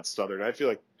consider that Southern. I feel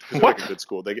like they're like a good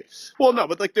school. They're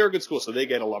a good school, so they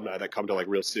get alumni that come to like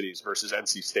real cities versus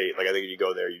NC State. Like I think if you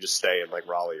go there, you just stay in like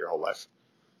Raleigh your whole life.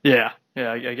 Yeah,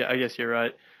 I guess you're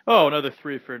right. Oh, another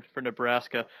 3 for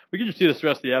Nebraska. We can just do this the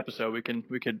rest of the episode. We could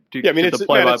do the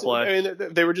play-by-play.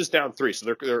 They were just down 3,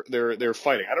 so they're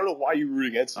fighting. I don't know why you root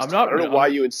against them. I don't know why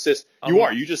you insist.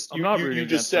 You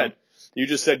just said. them. You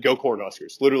just said go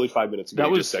Cornhuskers. Literally 5 minutes ago,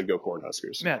 you just said go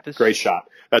Cornhuskers. Matt, great shot.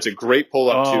 That's a great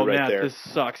pull-up too, right Matt, there. This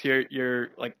sucks. You're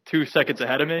like 2 seconds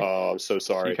ahead of me. Oh, I'm so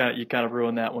sorry. So you kind of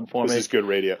ruined that one for me. This is good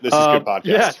radio. This is good podcast.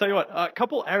 Yeah, I'll tell you what. A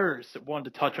couple errors that I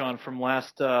wanted to touch on from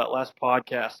last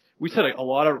podcast. We said a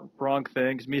lot of wrong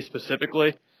things. Me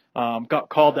specifically, got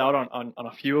called out on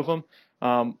a few of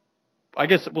them. I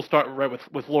guess we'll start right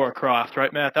with Laura Croft,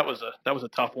 right, Matt? That was a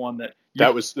tough one that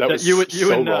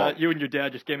you and your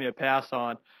dad just gave me a pass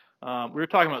on. We were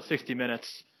talking about 60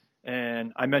 Minutes,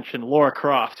 and I mentioned Laura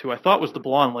Croft, who I thought was the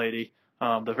blonde lady,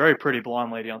 the very pretty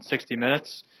blonde lady on 60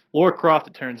 Minutes. Laura Croft,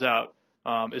 it turns out,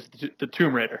 is the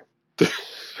Tomb Raider.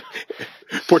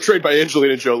 Portrayed by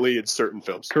Angelina Jolie in certain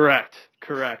films. Correct.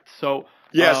 So.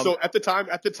 Yeah, so at the time,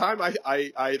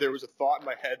 I there was a thought in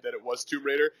my head that it was Tomb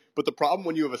Raider, but the problem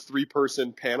when you have a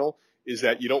 3-person panel is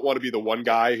that you don't want to be the one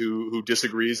guy who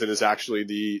disagrees and is actually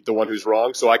the one who's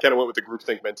wrong. So I kind of went with the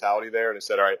groupthink mentality there, and I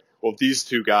said, all right, well, if these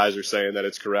 2 guys are saying that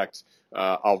it's correct,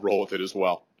 I'll roll with it as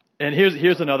well. And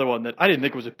here's another one that I didn't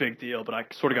think was a big deal, but I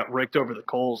sort of got raked over the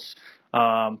coals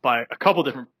by a couple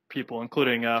different people,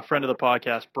 including a friend of the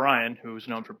podcast, Brian, who's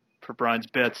known for Brian's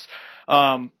Bits.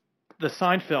 The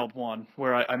Seinfeld one,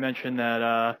 where I mentioned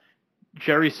that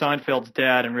Jerry Seinfeld's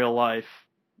dad in real life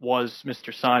was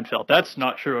Mr. Seinfeld. That's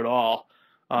not true at all.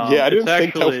 I didn't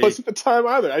think that was at the time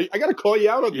either. I got to call you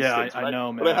out on these things. I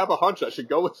know, man. But I have a hunch I should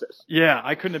go with it. Yeah,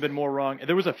 I couldn't have been more wrong.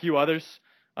 There was a few others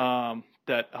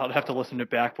that I'll have to listen to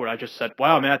back where I just said,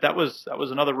 wow, Matt, that was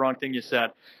another wrong thing you said.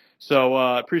 So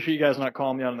appreciate you guys not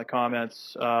calling me out in the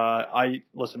comments.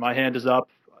 Listen, my hand is up.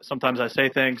 Sometimes I say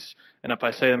things, and if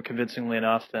I say them convincingly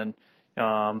enough, then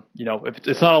if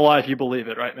it's not a lie if you believe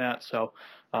it, right, Matt? So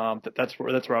that's where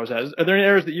I was at. Are there any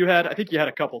errors that you had? I think you had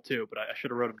a couple too, but I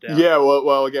should have wrote them down. Yeah,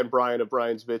 well, again, Brian of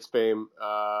Brian's Bits fame,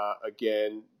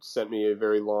 again, sent me a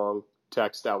very long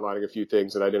text outlining a few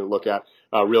things that I didn't look at.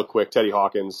 Real quick, Teddy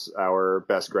Hawkins, our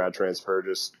best grad transfer,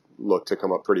 just looked to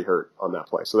come up pretty hurt on that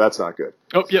play, so that's not good.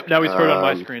 Oh, yep, now he's hurt on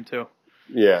my screen too.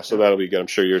 Yeah, so that'll be good. I'm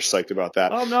sure you're psyched about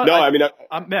that.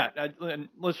 I'm Matt. And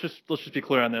let's just be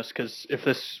clear on this, because if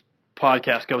this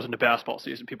podcast goes into basketball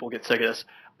season, people get sick of this.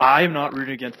 I am not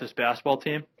rooting against this basketball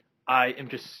team. I am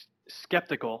just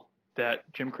skeptical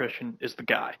that Jim Christian is the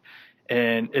guy.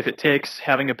 And if it takes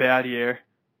having a bad year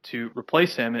to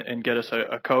replace him and get us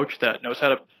a coach that knows how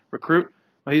to recruit,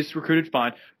 Well, he's recruited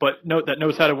fine, but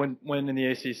knows how to win in the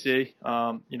ACC.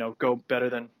 Go better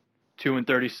than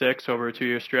 2-36 over a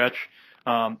 2-year stretch.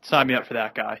 Sign me up for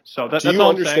that guy. So that's all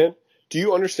I'm saying. Do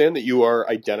you understand that you are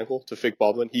identical to Fig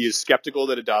Baldwin? He is skeptical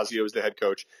that Adazio is the head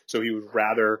coach, so he would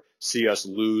rather see us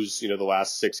lose, the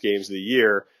last 6 games of the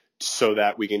year so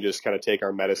that we can just kind of take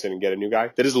our medicine and get a new guy.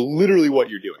 That is literally what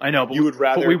you're doing. I know, but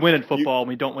we win in football and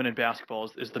we don't win in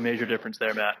basketball is the major difference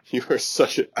there, Matt. You are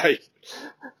such a...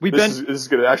 This is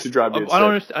going to actually drive me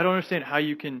insane. I don't understand how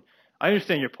you can... I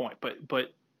understand your point,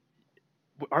 but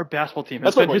our basketball team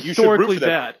has been historically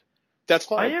bad. That's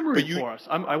fine. I am rooting for us.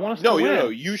 I want us to win. No.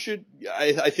 You should.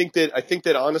 I think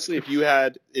that honestly, if you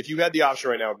had the option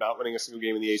right now of not winning a single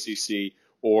game in the ACC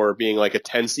or being like a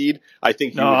 10 seed, I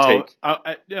think you would take.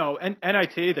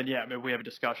 NIT. Then yeah, maybe we have a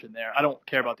discussion there. I don't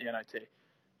care about the NIT.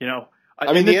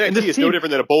 I mean, the NIT is no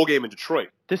different than a bowl game in Detroit.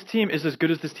 This team is as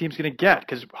good as this team's going to get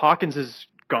because Hawkins is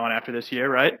gone after this year,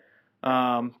 right?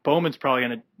 Bowman's probably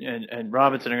going to, and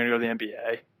Robinson are going to go to the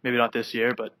NBA. Maybe not this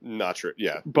year, but not true.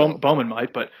 Yeah, Bowman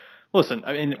might, but. Listen,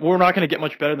 I mean, we're not going to get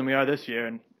much better than we are this year,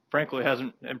 and frankly, it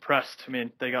hasn't impressed. I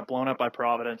mean, they got blown up by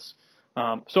Providence.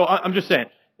 So I'm just saying,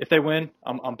 if they win,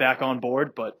 I'm back on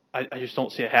board, but I just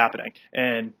don't see it happening.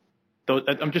 And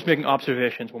I'm just making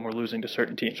observations when we're losing to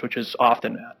certain teams, which is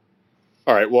often, Matt.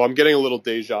 All right. Well, I'm getting a little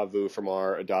deja vu from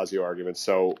our Adazio argument,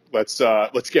 so let's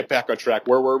get back on track.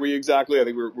 Where were we exactly? I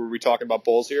think were we talking about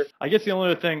bowls here? I guess the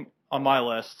only other thing on my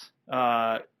list,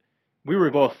 we were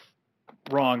both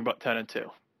wrong about 10-2.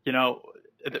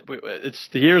 It's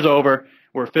the year's over.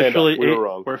 We're officially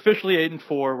wrong. We're officially 8-4.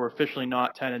 We're officially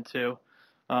not 10-2.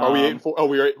 Are we 8-4? Oh,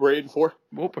 we're 8-4. Well,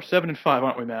 we're 7-5,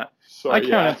 aren't we, Matt? Sorry, I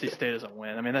count NC State as a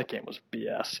win. I mean, that game was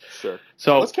BS. Sure.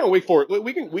 So let's count Wake Forest.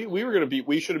 We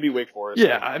should have beat Wake Forest.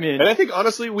 Yeah, I mean, and I think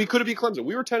honestly we could have beat Clemson.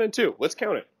 We were 10-2. Let's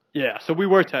count it. Yeah, so we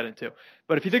were 10-2.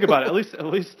 But if you think about it, at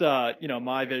least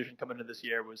my vision coming into this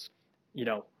year was,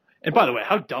 and by the way,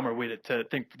 how dumb are we to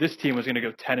think this team was going to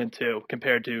go 10-2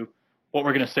 compared to what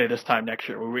we're going to say this time next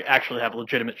year, where we actually have a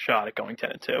legitimate shot at going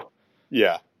 10-2.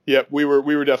 Yeah. We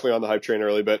were definitely on the hype train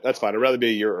early, but that's fine. I'd rather be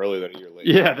a year early than a year late.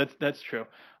 Yeah, that's true.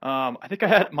 I think I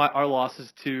had our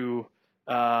losses to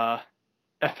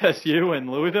FSU and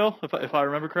Louisville, if I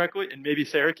remember correctly, and maybe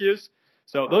Syracuse.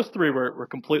 So those 3 were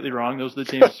completely wrong. Those are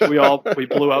the teams we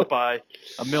blew out by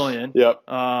 1 million. Yep.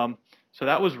 So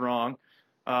that was wrong.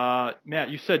 Matt,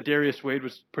 you said Darius Wade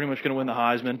was pretty much going to win the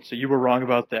Heisman, so you were wrong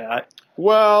about that.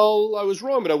 Well, I was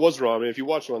wrong, but I was wrong. I mean, if you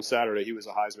watched him on Saturday, he was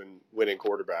a Heisman-winning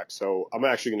quarterback. So I'm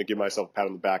actually going to give myself a pat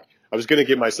on the back. I was going to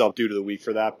give myself due to the week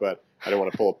for that, but I don't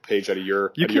want to pull a page out of your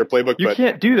playbook. You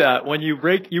can't do that when you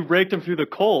raked him through the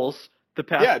coals the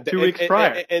past 2 weeks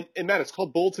prior. And Matt, it's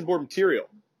called bulletin board material.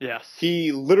 Yes.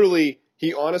 He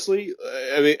honestly,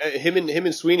 him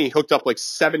and Sweeney hooked up like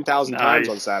 7,000 times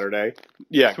on Saturday.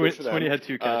 Yeah, Sweeney had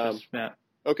 2 catches, Matt.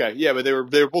 Okay, yeah, but they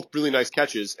were both really nice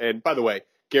catches. And by the way,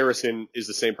 Garrison is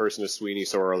the same person as Sweeney,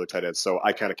 so are other tight ends. So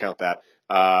I kind of count that.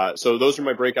 So those are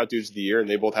my breakout dudes of the year, and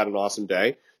they both had an awesome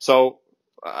day. So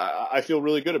I feel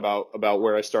really good about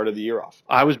where I started the year off.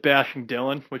 I was bashing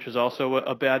Dylan, which is also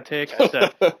a bad take. I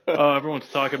said, everyone's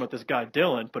talking about this guy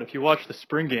Dylan, but if you watch the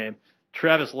spring game,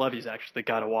 Travis Levy's actually the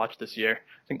guy to watch this year.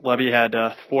 I think Levy had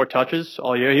 4 touches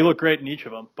all year. He looked great in each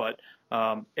of them, but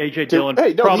A.J. Dillon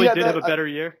probably did have a better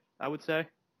year, I would say.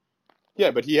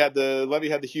 Yeah, but Levy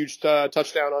had the huge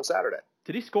touchdown on Saturday.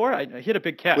 Did he score? He had a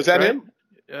big catch. Was that right? him?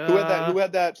 Who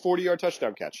had that 40-yard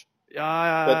touchdown catch?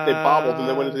 That they bobbled and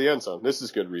then went into the end zone. This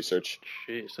is good research.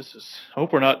 Jeez, I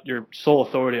hope we're not your sole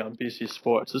authority on BC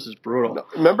sports. This is brutal. No,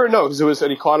 remember? No, because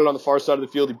and he caught it on the far side of the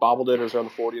field. He bobbled it. It was around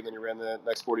the 40, and then he ran the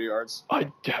next 40 yards.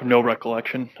 I have no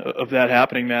recollection of that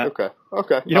happening, Matt.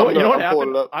 Okay. You know what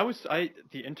happened?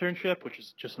 The Internship, which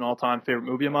is just an all-time favorite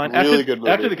movie of mine. Really good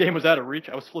movie. After the game was out of reach,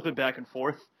 I was flipping back and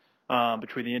forth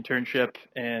between the Internship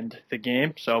and the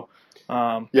game. So.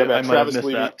 Man,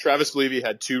 Travis Levy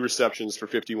had 2 receptions for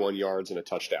 51 yards and a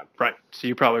touchdown. Right. So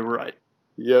you probably were right.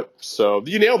 Yep. So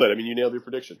you nailed it. I mean, you nailed your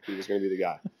prediction. He was going to be the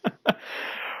guy.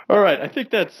 All right. I think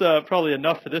that's probably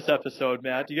enough for this episode,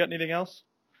 Matt. Do you got anything else?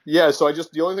 Yeah. So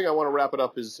the only thing I want to wrap it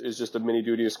up is just a mini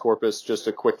dubious corpus. Just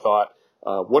a quick thought.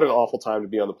 What an awful time to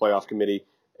be on the playoff committee.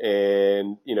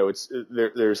 And, there's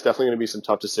definitely going to be some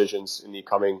tough decisions in the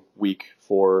coming week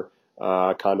for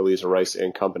Condoleezza Rice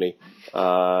and company.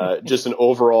 Just an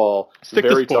overall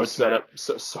very tough setup.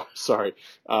 Sorry.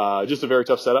 Just a very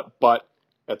tough setup. But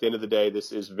at the end of the day,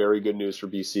 this is very good news for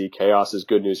BC. Chaos is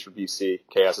good news for BC.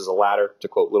 Chaos is a ladder, to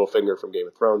quote Littlefinger from Game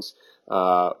of Thrones.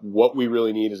 What we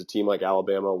really need is a team like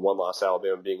Alabama, one-loss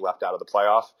Alabama being left out of the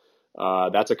playoff.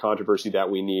 That's a controversy that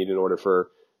we need in order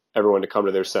for everyone to come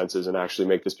to their senses and actually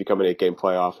make this become an 8-game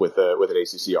playoff with an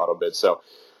ACC auto bid. So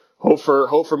hope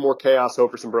for more chaos,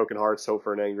 hope for some broken hearts, hope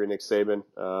for an angry Nick Saban,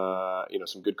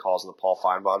 some good calls on the Paul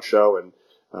Feinbaum show. And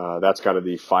that's kind of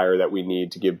the fire that we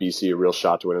need to give BC a real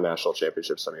shot to win a national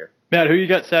championship some year. Matt, who you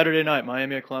got Saturday night,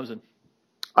 Miami or Clemson?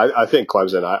 I think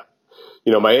Clemson.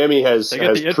 Miami has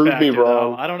proved me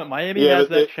wrong. Though. I don't know. Miami has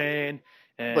that chain.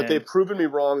 But they've proven me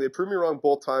wrong. They proved me wrong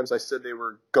both times I said they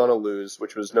were going to lose,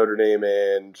 which was Notre Dame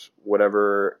and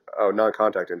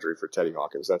non-contact injury for Teddy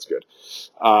Hawkins. That's good.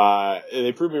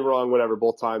 They proved me wrong,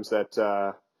 both times that,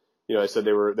 I said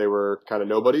they were kind of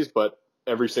nobodies, but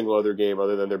every single other game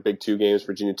other than their big 2 games,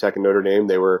 Virginia Tech and Notre Dame,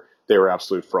 they were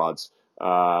absolute frauds.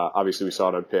 Obviously we saw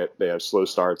it on Pitt. They have slow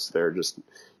starts. They're just,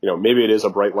 maybe it is a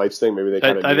bright lights thing. Maybe they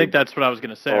I think that's what I was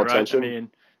going to say, right? Attention. I mean,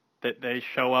 they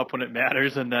show up when it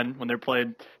matters, and then when they're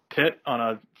playing Pitt on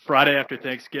a Friday after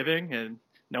Thanksgiving and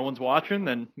no one's watching,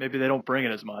 then maybe they don't bring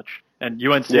it as much. And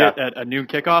UNC at a noon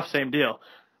kickoff, same deal.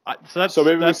 So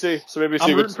maybe we see a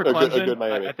good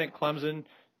Miami. I think Clemson,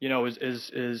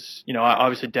 is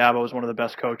obviously Dabo is one of the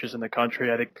best coaches in the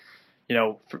country. I think,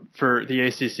 for the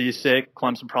ACC's sake,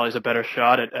 Clemson probably has a better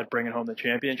shot at bringing home the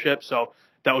championship. So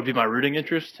that would be my rooting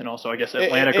interest, and also I guess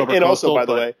Atlantic over and Coastal. Also, by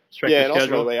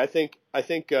the way, I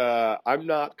think I'm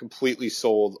not completely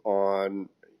sold on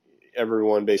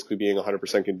everyone basically being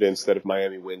 100% convinced that if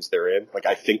Miami wins, they're in. Like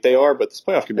I think they are, but this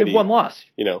playoff committee, they have one loss.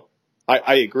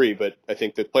 I agree, but I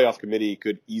think the playoff committee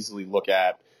could easily look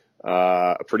at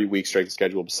a pretty weak strength of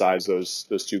schedule besides those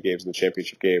 2 games in the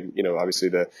championship game. Obviously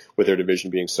with their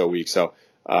division being so weak, so.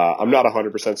 I'm not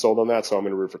 100% sold on that, so I'm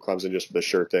going to root for Clemson just for the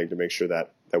sure thing to make sure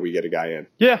that we get a guy in.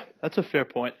 Yeah, that's a fair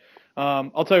point.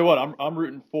 I'll tell you what, I'm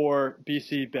rooting for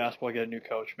BC basketball to get a new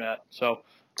coach, Matt. So,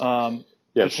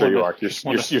 yeah, sure you are. You're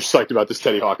psyched about this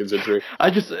Teddy Hawkins injury.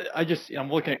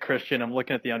 I'm looking at Christian, I'm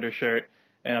looking at the undershirt,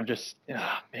 and I'm just,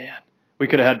 man, we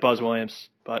could have had Buzz Williams,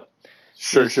 but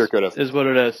sure could have. Is what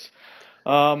it is.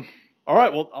 All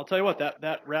right, well, I'll tell you what,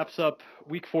 that wraps up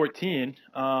week 14.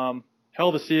 Hell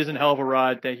of a season, hell of a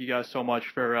ride. Thank you guys so much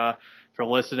for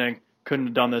listening. Couldn't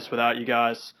have done this without you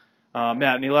guys.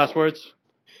 Matt, any last words?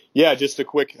 Yeah, just a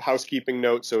quick housekeeping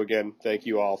note. So again, thank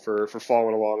you all for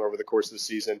following along over the course of the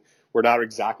season. We're not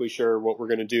exactly sure what we're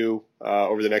going to do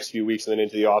over the next few weeks and then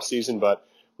into the off season, but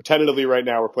tentatively right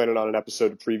now we're planning on an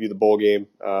episode to preview the bowl game,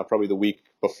 probably the week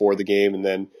before the game, and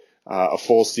then a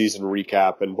full season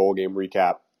recap and bowl game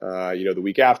recap, the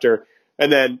week after.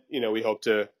 And then, we hope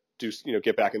to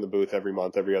get back in the booth every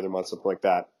month, every other month, something like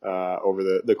that, over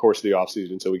the course of the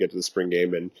offseason until we get to the spring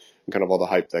game and kind of all the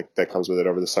hype that comes with it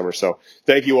over the summer. So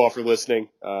thank you all for listening.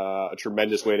 A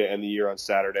tremendous way to end the year on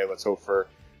Saturday. Let's hope for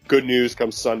good news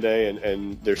come Sunday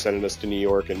and they're sending us to New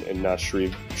York and not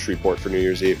Shreveport for New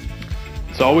Year's Eve.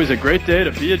 It's always a great day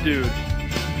to be a dude.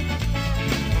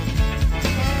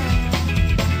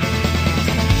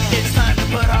 It's time to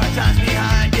put our times behind.